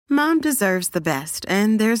Mom deserves the best,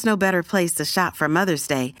 and there's no better place to shop for Mother's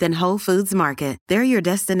Day than Whole Foods Market. They're your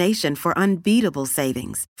destination for unbeatable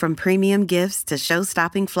savings, from premium gifts to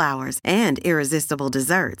show-stopping flowers and irresistible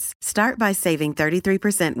desserts. Start by saving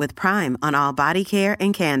 33% with Prime on all body care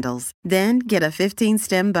and candles. Then get a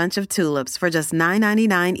 15-stem bunch of tulips for just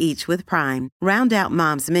 $9.99 each with Prime. Round out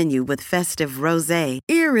Mom's menu with festive rosé,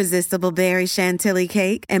 irresistible berry chantilly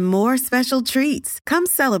cake, and more special treats. Come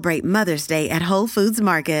celebrate Mother's Day at Whole Foods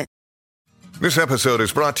Market. This episode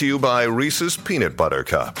is brought to you by Reese's Peanut Butter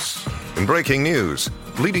Cups. In breaking news,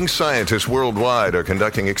 leading scientists worldwide are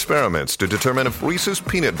conducting experiments to determine if Reese's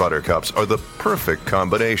Peanut Butter Cups are the perfect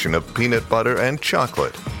combination of peanut butter and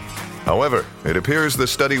chocolate. However, it appears the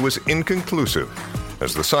study was inconclusive,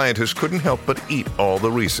 as the scientists couldn't help but eat all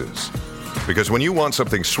the Reese's. Because when you want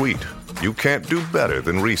something sweet, you can't do better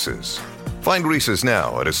than Reese's. Find Reese's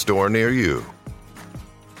now at a store near you.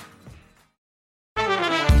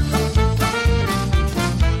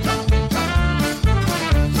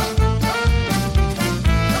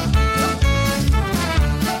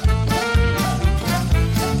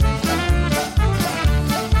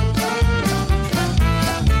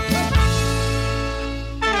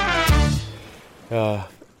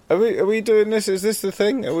 Are we doing this? Is this the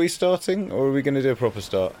thing? Are we starting, or are we going to do a proper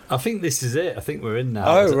start? I think this is it. I think we're in now.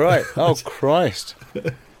 Oh, right. Oh, Christ.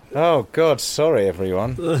 Oh, God. Sorry,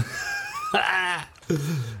 everyone.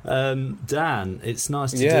 Dan, it's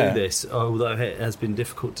nice to do this. Although it has been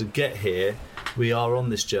difficult to get here, we are on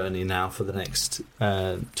this journey now for the next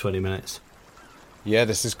 20 minutes. Yeah,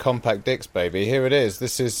 this is Compact Dicks, baby. Here it is.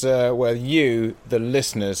 This is where you, the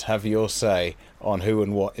listeners, have your say on who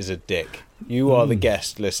and what is a dick. You are the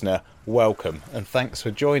guest, listener. Welcome, and thanks for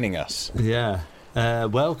joining us. Yeah,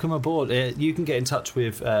 welcome aboard. You can get in touch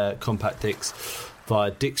with Compact Dicks via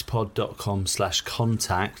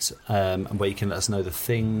dixpod.com/contact, where you can let us know the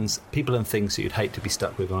things, people and things that you'd hate to be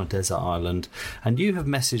stuck with on a desert island. And you have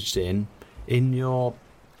messaged in your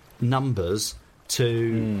numbers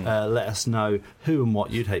to let us know who and what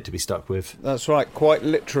you'd hate to be stuck with. That's right. Quite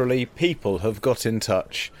literally, people have got in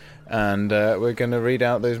touch. And we're going to read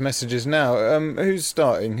out those messages now. Who's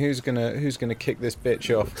starting? Who's gonna kick this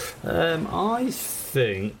bitch off? I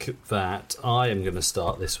think that I am going to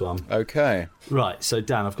start this one. Okay. Right. So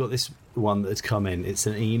Dan, I've got this one that's come in. It's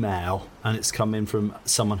an email, and it's come in from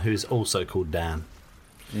someone who's also called Dan.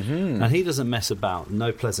 Mm-hmm. And he doesn't mess about.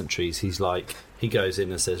 No pleasantries. He goes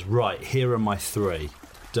in and says, "Right, here are my 3."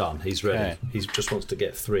 Done. He's ready. Okay. He just wants to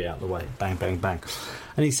get 3 out of the way. Bang, bang, bang.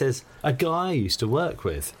 And he says, "A guy I used to work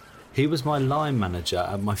with. He was my line manager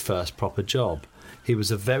at my first proper job. He was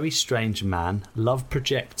a very strange man, loved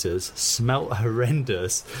projectors, smelt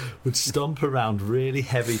horrendous, would stomp around really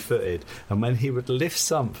heavy-footed, and when he would lift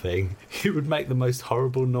something, he would make the most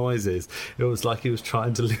horrible noises. It was like he was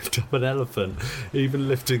trying to lift up an elephant, even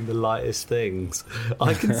lifting the lightest things."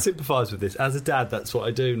 I can sympathise with this. As a dad, that's what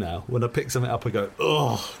I do now. When I pick something up, I go,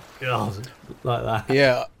 "Oh, God," like that.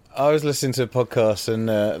 Yeah. I was listening to a podcast and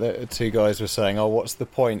the 2 guys were saying, what's the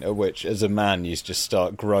point at which, as a man, you just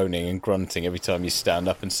start groaning and grunting every time you stand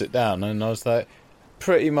up and sit down? And I was like,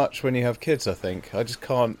 pretty much when you have kids, I think. I just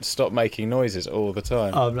can't stop making noises all the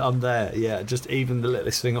time. I'm there, yeah. Just even the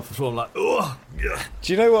littlest thing off the floor, I'm like, oh!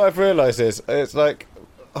 Do you know what I've realised is? It's like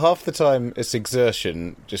half the time it's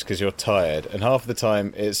exertion just because you're tired, and half the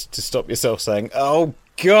time it's to stop yourself saying, "Oh,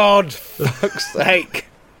 God, fuck's sake."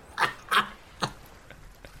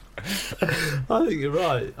 I think you're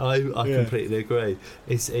right. I completely agree.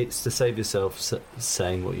 It's to save yourself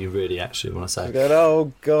saying what you really actually want to say. Going,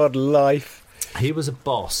 "Oh God, life." He was a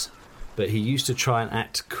boss, but he used to try and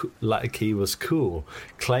act like he was cool.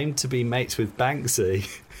 Claimed to be mates with Banksy,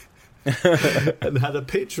 and had a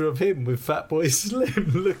picture of him with Fatboy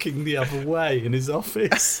Slim looking the other way in his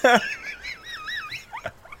office.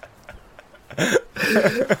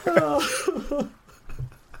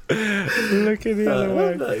 Looking the other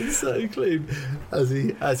way. That's so clean.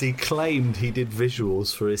 As he claimed he did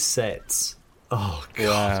visuals for his sets. Oh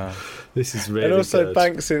God, wow. This is really. And also good.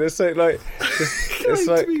 Banksy. It's like it's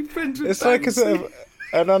like a sort of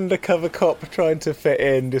an undercover cop trying to fit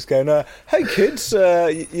in, just going, "Hey kids,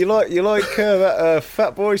 you like that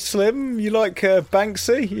Fatboy Slim? You like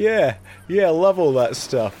Banksy? Yeah, I love all that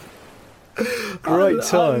stuff." Great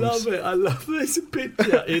times. I love it. I love there's a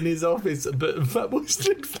picture in his office, but Fatboy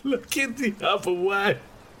Slim's looking the other way.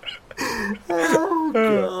 Oh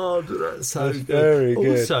God, that's so good. Very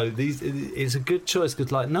good. Also, it's a good choice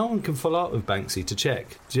because no one can follow up with Banksy to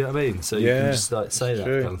check. Do you know what I mean? So you can just say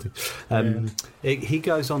that kind of thing. He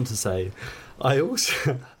goes on to say, I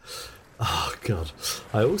Oh, God.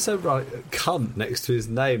 I also write cunt next to his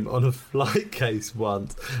name on a flight case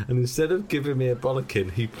once, and instead of giving me a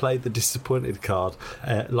bollocking, he played the disappointed card,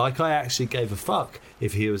 like I actually gave a fuck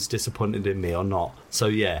if he was disappointed in me or not. So,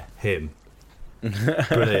 yeah, him.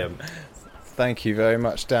 Brilliant. Thank you very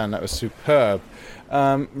much, Dan. That was superb.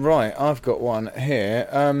 Right, I've got one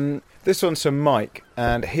here. This one's from Mike,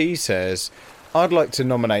 and he says, I'd like to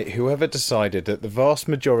nominate whoever decided that the vast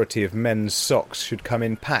majority of men's socks should come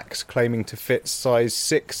in packs claiming to fit size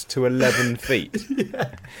 6 to 11 feet.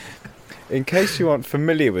 Yeah. In case you aren't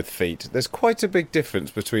familiar with feet, there's quite a big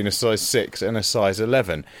difference between a size 6 and a size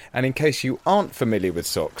 11. And in case you aren't familiar with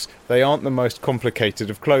socks, they aren't the most complicated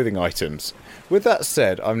of clothing items. With that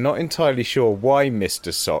said, I'm not entirely sure why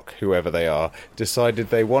Mr. Sock, whoever they are, decided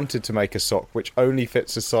they wanted to make a sock which only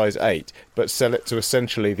fits a size 8, but sell it to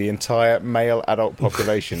essentially the entire male adult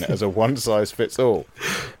population as a one-size-fits-all.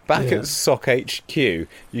 Back at Sock HQ, you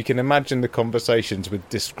can imagine the conversations with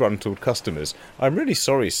disgruntled customers. I'm really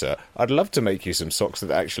sorry, sir. I'd love to make you some socks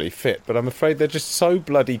that actually fit, but I'm afraid they're just so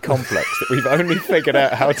bloody complex that we've only figured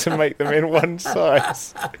out how to make them in one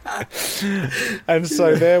size. And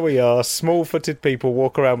so there we are. Small-footed people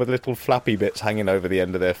walk around with little flappy bits hanging over the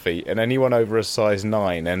end of their feet, and anyone over a size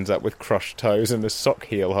 9 ends up with crushed toes and a sock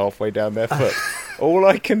heel halfway down their foot. All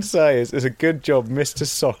I can say is it's a good job Mr.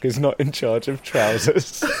 Sock is not in charge of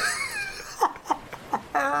trousers.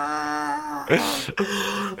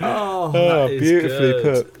 Oh, beautifully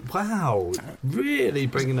good. put. Wow, really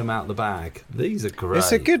bringing them out the bag. These are great.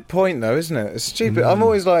 It's a good point, though, isn't it? It's stupid. I'm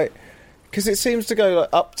always like, because it seems to go like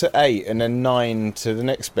up to 8 and then 9 to the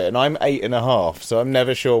next bit, and I'm 8.5, so I'm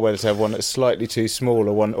never sure whether to have one that's slightly too small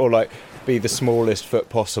or one, or like be the smallest foot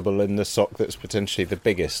possible in the sock that's potentially the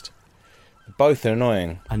biggest. Both are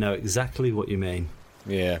annoying. I know exactly what you mean.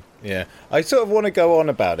 Yeah. I sort of want to go on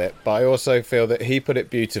about it, but I also feel that he put it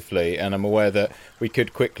beautifully, and I'm aware that we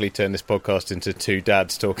could quickly turn this podcast into two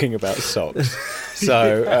dads talking about socks.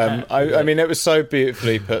 So, I mean, it was so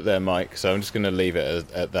beautifully put there, Mike, so I'm just going to leave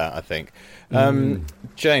it at that, I think.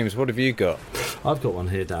 James, what have you got? I've got one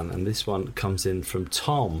here, Dan, and this one comes in from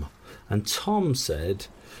Tom. And Tom said,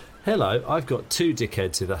 hello, I've got 2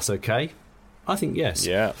 dickheads, if that's okay. I think yes.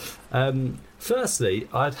 Yeah. Firstly,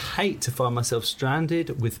 I'd hate to find myself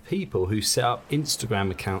stranded with people who set up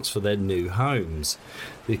Instagram accounts for their new homes.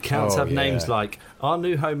 The accounts have names like Our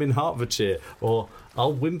New Home in Hertfordshire or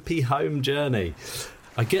Our Wimpy Home Journey.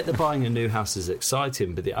 I get that buying a new house is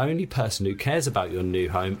exciting, but the only person who cares about your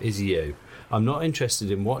new home is you. I'm not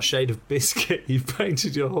interested in what shade of biscuit you've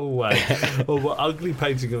painted your hallway or what ugly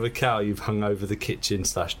painting of a cow you've hung over the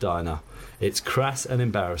kitchen/diner. It's crass and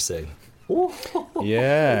embarrassing.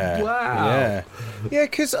 Yeah. Wow. Yeah,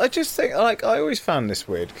 because I just think, like, I always found this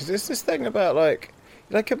weird, because there's this thing about, like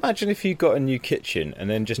imagine if you got a new kitchen and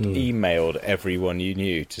then just emailed everyone you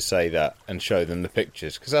knew to say that and show them the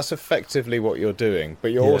pictures, because that's effectively what you're doing,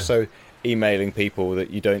 but you're also emailing people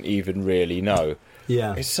that you don't even really know.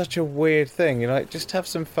 Yeah. It's such a weird thing. You're like, just have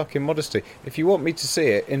some fucking modesty. If you want me to see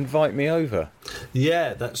it, invite me over.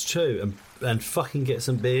 Yeah, that's true. And fucking get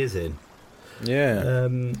some beers in.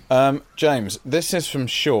 Yeah. James, this is from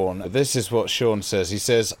Sean. This is what Sean says. He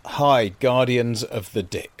says, "Hi, Guardians of the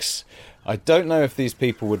Dicks. I don't know if these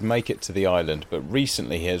people would make it to the island, but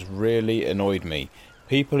recently he has really annoyed me.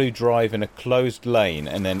 People who drive in a closed lane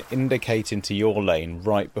and then indicate into your lane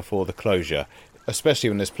right before the closure, especially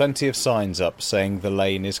when there's plenty of signs up saying the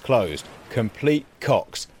lane is closed. Complete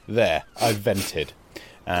cocks. There, I've vented."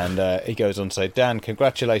 And he goes on to say, "Dan,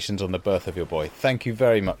 congratulations on the birth of your boy. Thank you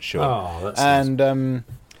very much, Sean." Oh, that's and nice.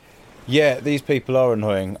 Yeah, these people are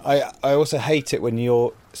annoying. I also hate it when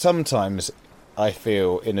you're... Sometimes I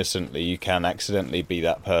feel innocently you can accidentally be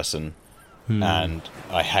that person. And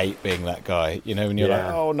I hate being that guy. You know, when you're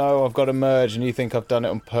like, oh no, I've got to merge, and you think I've done it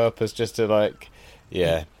on purpose just to like...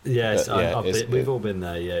 Yeah. Yes, we've all been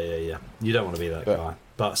there. Yeah. You don't want to be that guy.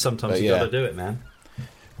 But sometimes you got to do it, man.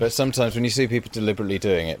 But sometimes when you see people deliberately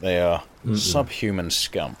doing it, they are subhuman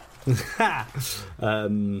scum.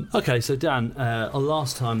 Okay, so Dan,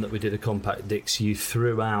 last time that we did a Compact Dicks, you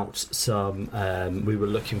threw out some... we were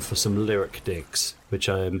looking for some lyric dicks, which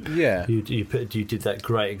you did that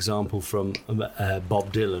great example from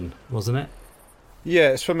Bob Dylan, wasn't it? Yeah,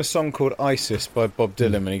 it's from a song called Isis by Bob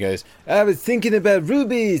Dylan, and he goes, "I was thinking about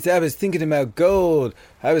rubies, I was thinking about gold,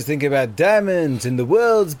 I was thinking about diamonds and the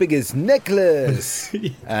world's biggest necklace."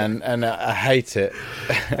 and I hate it.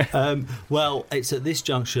 Well, it's at this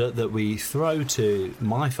juncture that we throw to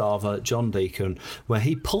my father, John Deacon, where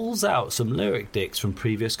he pulls out some lyric dicks from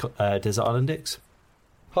previous Desert Island Dicks.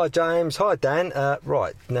 Hi James, hi Dan.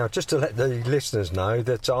 Right, now just to let the listeners know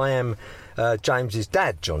that I am James's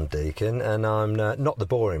dad, John Deacon, and I'm not the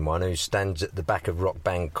boring one who stands at the back of Rock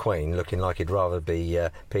Band Queen looking like he'd rather be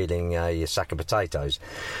peeling a sack of potatoes.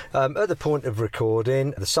 At the point of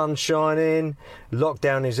recording, the sun's shining,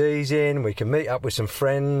 lockdown is easing, we can meet up with some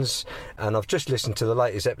friends, and I've just listened to the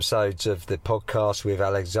latest episodes of the podcast with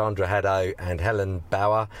Alexandra Haddo and Helen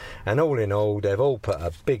Bauer, and all in all, they've all put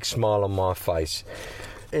a big smile on my face.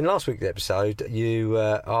 In last week's episode, you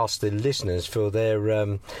asked the listeners for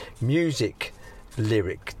their music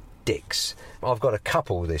lyric dicks. I've got a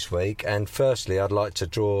couple this week, and firstly, I'd like to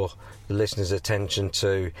draw the listeners' attention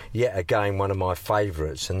to, yet again, one of my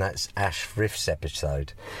favourites, and that's Ash Riff's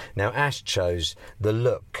episode. Now, Ash chose The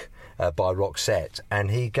Look by Roxette, and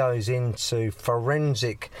he goes into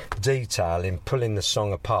forensic detail in pulling the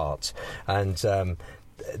song apart, and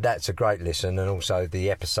that's a great listen, and also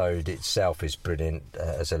the episode itself is brilliant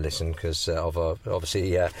as a listen, because I've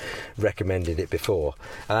obviously recommended it before.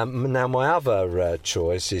 Now, my other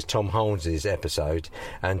choice is Tom Holmes's episode,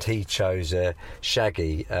 and he chose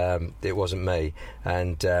Shaggy, It Wasn't Me,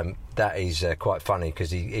 and that is quite funny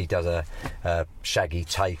because he does a Shaggy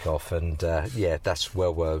takeoff, and yeah, that's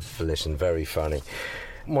well worth a listen, very funny.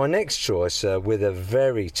 My next choice, with a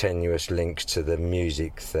very tenuous link to the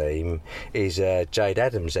music theme, is Jade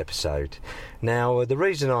Adams' episode. Now, the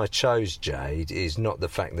reason I chose Jade is not the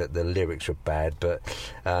fact that the lyrics were bad, but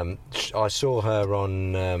I saw her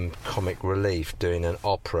on Comic Relief doing an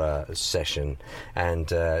opera session,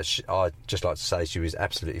 and I'd just like to say she was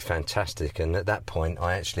absolutely fantastic, and at that point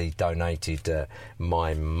I actually donated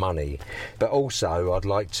my money. But also I'd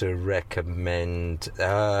like to recommend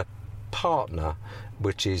Partner,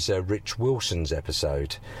 which is Rich Wilson's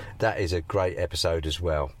episode. That is a great episode as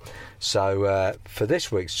well. So for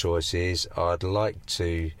this week's choices, I'd like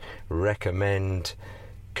to recommend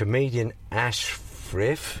comedian Ash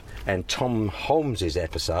Riff and Tom Holmes's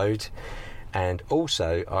episode, and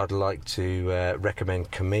also I'd like to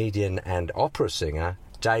recommend comedian and opera singer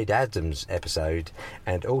Jade Adams' episode,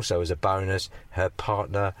 and also as a bonus, her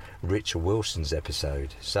partner Rich Wilson's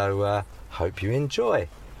episode. So hope you enjoy.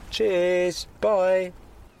 Cheers, bye.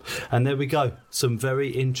 And there we go. Some very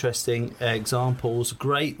interesting examples.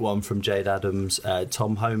 Great one from Jade Adams,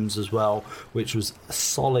 Tom Holmes as well, which was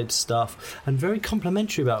solid stuff, and very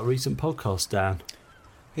complimentary about a recent podcast, Dan.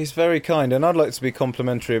 He's very kind, and I'd like to be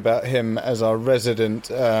complimentary about him as our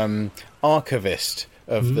resident archivist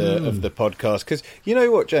of the podcast. Because you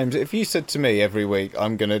know what, James, if you said to me every week,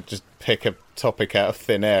 I'm going to just pick a topic out of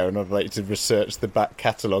thin air and I'd like to research the back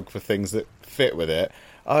catalogue for things that fit with it,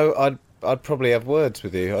 I'd probably have words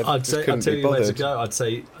with you. I'd tell you where to go. I'd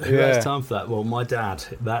say, who has time for that? Well, my dad,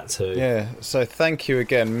 that too. Yeah, so thank you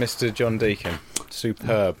again, Mr. John Deacon.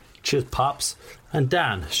 Superb. Cheers, pups. And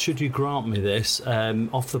Dan, should you grant me this,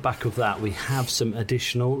 off the back of that, we have some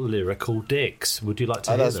additional lyrical dicks. Would you like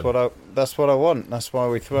to hear them? That's what I want. That's why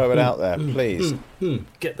we throw it out there, please.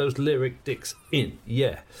 Get those lyric dicks in,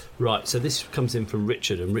 yeah. Right, so this comes in from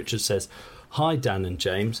Richard, and Richard says, "Hi, Dan and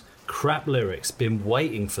James. Crap lyrics, been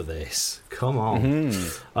waiting for this. Come on."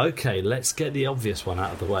 Okay, let's get the obvious one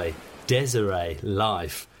out of the way. Desiree,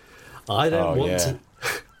 Life. I don't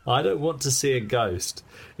want to see a ghost.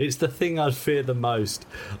 It's the thing I'd fear the most.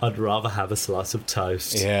 I'd rather have a slice of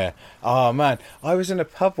toast. Yeah. Oh, man. I was in a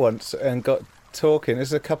pub once and got talking, this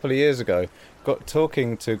is a couple of years ago, got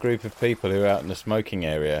talking to a group of people who were out in the smoking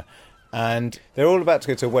area, and they're all about to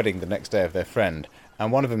go to a wedding the next day of their friend.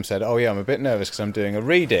 And one of them said, "Oh yeah, I'm a bit nervous because I'm doing a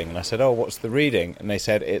reading." And I said, "Oh, what's the reading?" And they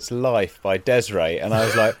said, "It's Life by Desiree." And I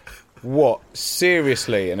was like, "What?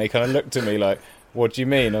 Seriously?" And they kind of looked at me like, "What do you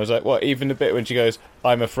mean?" I was like, "What, even the bit when she goes,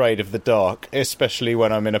 'I'm afraid of the dark, especially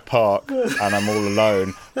when I'm in a park and I'm all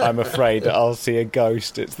alone. I'm afraid that I'll see a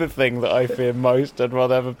ghost. It's the thing that I fear most. I'd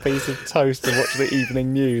rather have a piece of toast and watch the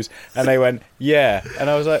evening news.'" And they went, "Yeah." And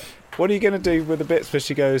I was like, "What are you going to do with the bits where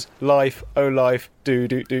she goes, 'Life, oh life, do,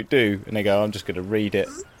 do, do, do'?" And they go, "I'm just going to read it."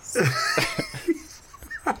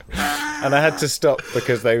 And I had to stop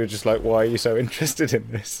because they were just like, "Why are you so interested in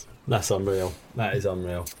this?" That's unreal. That is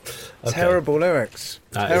unreal. Okay. Terrible lyrics.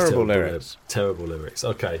 Terrible lyrics. Terrible lyrics.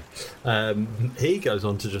 Okay. He goes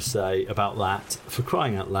on to just say about that, for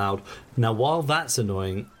crying out loud. Now, while that's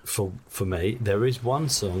annoying for me, there is one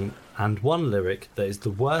song and one lyric that is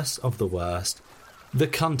the worst of the worst, the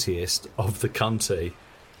cuntiest of the cunty.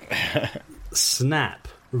 Snap.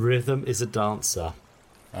 Rhythm is a dancer.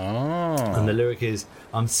 Oh. And the lyric is,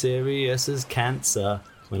 "I'm serious as cancer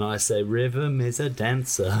when I say rhythm is a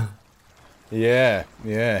dancer." Yeah,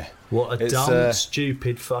 yeah. What a It's, dumb,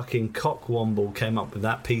 stupid fucking cockwomble came up with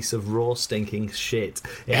that piece of raw, stinking shit.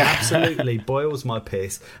 It absolutely boils my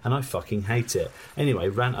piss, and I fucking hate it. Anyway,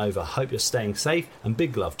 rant over. Hope you're staying safe, and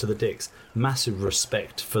big love to the Dicks. Massive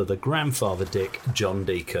respect for the grandfather Dick, John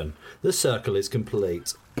Deacon. The circle is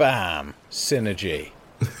complete. Bam! Synergy.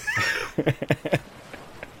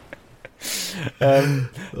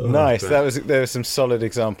 Nice. Great. There were some solid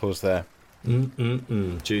examples there.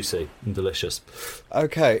 Juicy and delicious.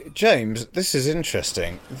 Okay, James, this is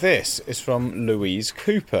interesting. This is from Louise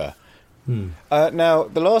Cooper. Now,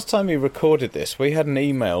 the last time we recorded this, we had an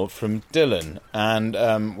email from Dylan,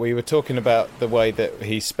 and we were talking about the way that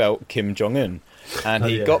he spelt Kim Jong-un. And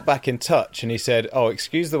he got back in touch and he said, "Oh,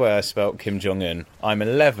 excuse the way I spelt Kim Jong-un. I'm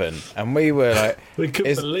 11." And we were like... We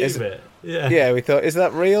couldn't believe it. Yeah. Yeah, we thought, is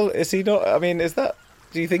that real? Is he not? I mean, do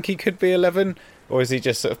you think he could be 11? Or is he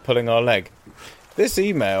just sort of pulling our leg? This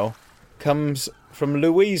email comes from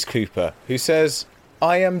Louise Cooper, who says,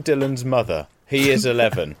 "I am Dylan's mother. He is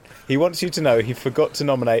 11. He wants you to know he forgot to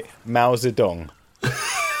nominate Mao Zedong."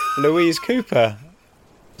 Louise Cooper.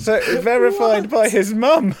 So, verified by his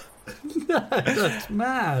mum. That's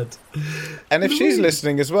mad. And if Louise. she's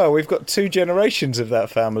listening as well, we've got 2 generations of that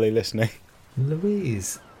family listening.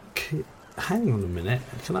 Louise, hang on a minute.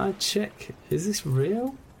 Can I check? Is this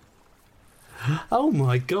real? Oh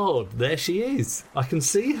my god, there she is. I can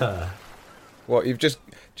see her. What, you've just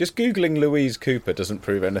Googling Louise Cooper doesn't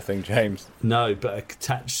prove anything, James? No, but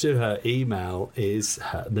attached to her email is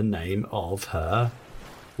the name of her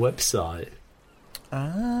website.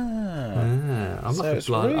 I'm So like it's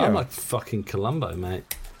I'm real. like fucking Columbo, mate.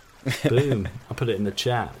 Boom. I put it in the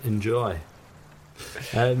chat. Enjoy.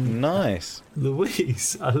 Nice.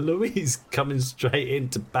 Louise coming straight in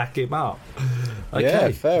to back him up. Okay,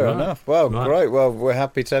 Yeah, fair right. enough. Well, Right. great. Well, we're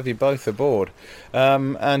happy to have you both aboard.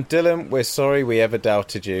 And Dylan, we're sorry we ever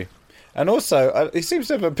doubted you. And also, he seems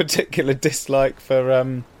to have a particular dislike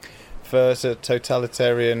for sort of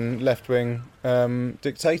totalitarian left-wing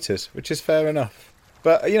dictators, which is fair enough.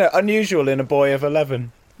 But, unusual in a boy of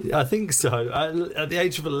 11. I think so. At the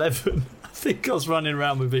age of 11, I think I was running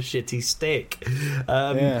around with a shitty stick.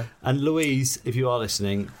 Yeah. And Louise, if you are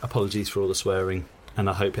listening, apologies for all the swearing, and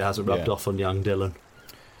I hope it hasn't rubbed off on young Dylan.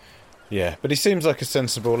 Yeah, but he seems like a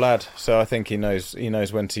sensible lad, so I think he knows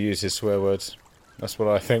when to use his swear words. That's what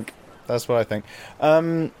I think.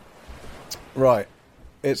 Right.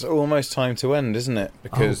 It's almost time to end, isn't it?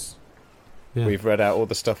 Because we've read out all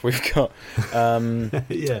the stuff we've got.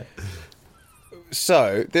 Yeah.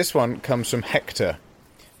 So, this one comes from Hector.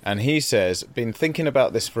 And he says, been thinking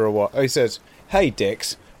about this for a while. He says, "Hey,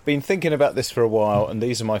 Dicks, been thinking about this for a while, and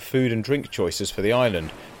these are my food and drink choices for the island.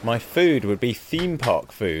 My food would be theme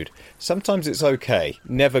park food. Sometimes it's okay,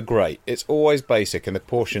 never great. It's always basic, and the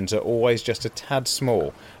portions are always just a tad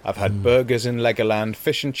small. I've had burgers in Legoland,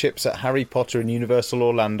 fish and chips at Harry Potter and Universal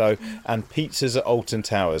Orlando, and pizzas at Alton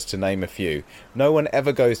Towers, to name a few. No one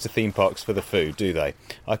ever goes to theme parks for the food, do they?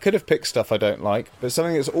 I could have picked stuff I don't like, but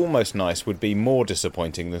something that's almost nice would be more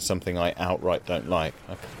disappointing than something I outright don't like."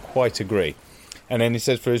 I quite agree. And then he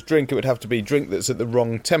says for his drink, it would have to be drink that's at the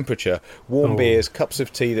wrong temperature. Warm beers, cups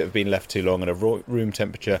of tea that have been left too long at a room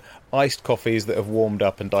temperature, iced coffees that have warmed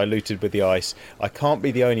up and diluted with the ice. I can't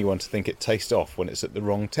be the only one to think it tastes off when it's at the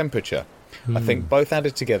wrong temperature. I think both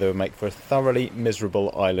added together would make for a thoroughly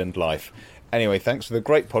miserable island life. Anyway, thanks for the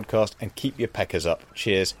great podcast and keep your peckers up.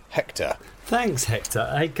 Cheers, Hector. Thanks,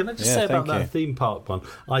 Hector. Hey, can I just say about that theme park one?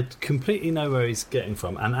 I completely know where he's getting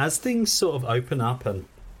from. And as things sort of open up and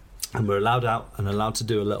we're allowed out and allowed to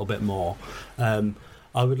do a little bit more,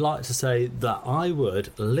 I would like to say that I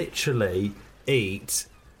would literally eat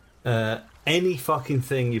any fucking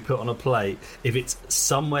thing you put on a plate if it's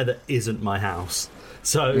somewhere that isn't my house.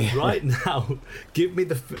 So right now, give me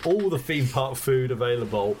all the theme park food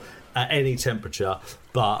available at any temperature,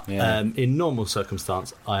 but in normal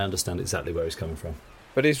circumstance, I understand exactly where he's coming from.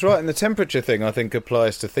 But he's right, and the temperature thing, I think,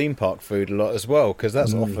 applies to theme park food a lot as well, because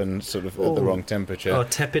that's often sort of at the wrong temperature. Oh, a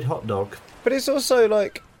tepid hot dog. But it's also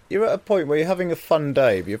like, you're at a point where you're having a fun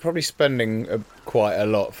day, but you're probably spending quite a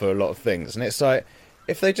lot for a lot of things. And it's like,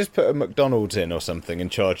 if they just put a McDonald's in or something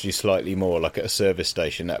and charge you slightly more, like at a service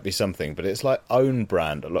station, that'd be something. But it's like own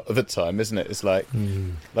brand a lot of the time, isn't it? It's like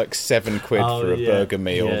 £7 for a burger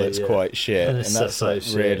meal that's quite shit. And that's so like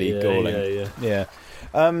shit. really galling. Yeah.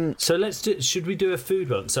 So should we do a food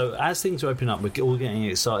one? So as things open up, we're all getting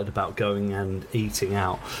excited about going and eating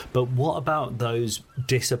out. But what about those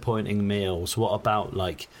disappointing meals? What about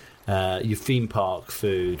like your theme park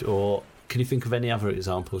food? Or Can you think of any other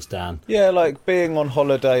examples, Dan? Yeah, like being on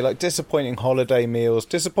holiday, like disappointing holiday meals,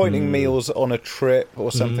 disappointing meals on a trip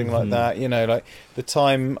or something like that. You know, like the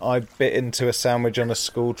time I bit into a sandwich on a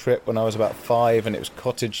school trip when I was about 5 and it was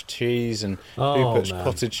cottage cheese, and who puts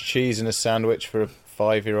cottage cheese in a sandwich for a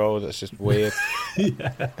 5-year-old? That's just weird.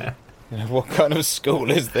 Yeah. You know, what kind of school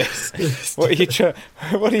is this? What are you trying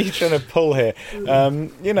to pull here?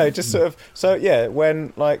 You know, just sort of. So yeah,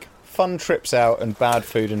 when like fun trips out and bad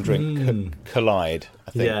food and drink collide,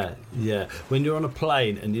 I think. Yeah. When you're on a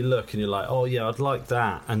plane and you look and you're like, oh yeah, I'd like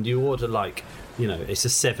that, and you order like, you know, it's a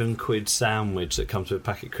 £7 sandwich that comes with a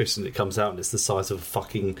packet of crisps, and it comes out and it's the size of a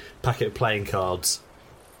fucking packet of playing cards.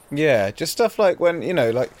 Yeah, just stuff like when, you know,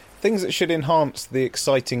 like things that should enhance the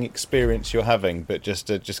exciting experience you're having, but just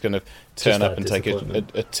going to turn up and take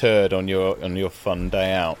a turd on your fun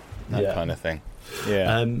day out, that kind of thing.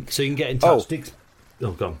 Yeah. So you can get in touch.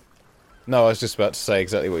 Go on. No, I was just about to say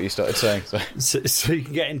exactly what you started saying. So you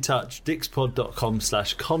can get in touch,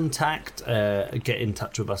 dixpod.com/contact. Get in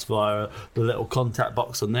touch with us via the little contact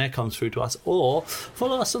box on there, comes through to us, or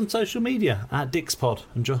follow us on social media at Dixpod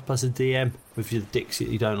and drop us a DM with your dicks that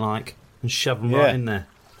you don't like and shove them right in there.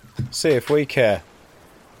 See if we care.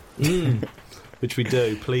 Which we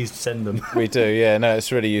do. Please send them. We do, yeah. No,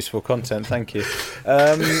 it's really useful content. Thank you.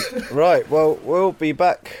 Right, well, we'll be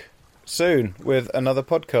back soon with another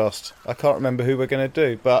podcast. I can't remember who we're going to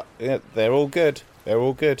do, but they're all good. They're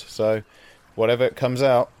all good. So whatever comes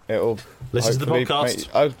out, it'll listen to the podcast.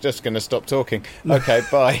 I'm just going to stop talking. Okay,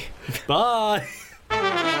 bye. Bye.